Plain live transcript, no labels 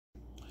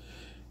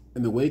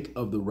In the wake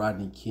of the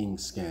Rodney King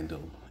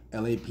scandal,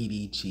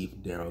 LAPD Chief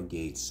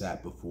Daryl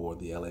sat before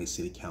the LA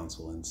City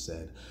Council and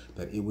said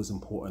that it was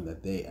important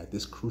that they, at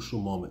this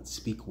crucial moment,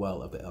 speak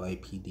well of the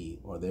LAPD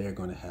or they are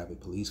going to have a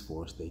police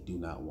force they do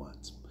not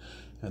want.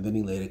 And then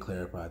he later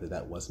clarified that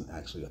that wasn't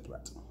actually a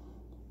threat,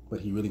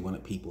 but he really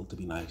wanted people to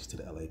be nice to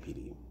the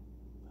LAPD.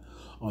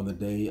 On the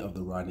day of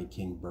the Rodney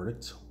King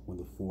verdict, when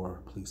the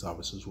 4 police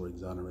officers were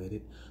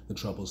exonerated, the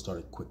trouble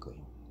started quickly.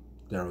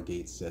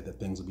 Daryl said that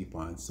things would be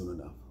fine soon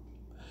enough.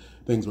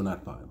 Things were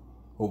not fine.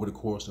 Over the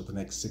course of the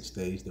next 6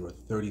 days, there were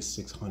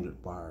 3,600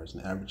 fires, an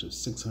average of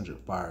 600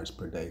 fires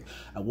per day.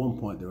 At one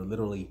point, there were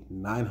literally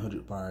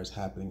 900 fires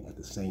happening at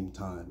the same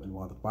time. And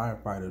while the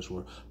firefighters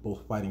were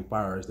both fighting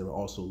fires, they were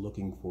also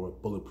looking for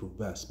bulletproof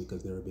vests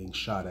because they were being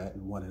shot at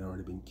and one had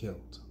already been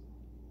killed.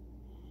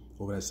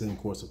 Over that same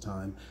course of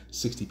time,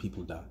 60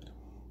 people died.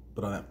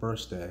 But on that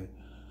first day,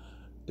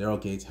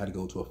 Daryl had to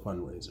go to a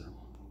fundraiser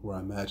where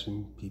I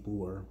imagine people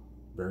were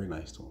very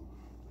nice to him.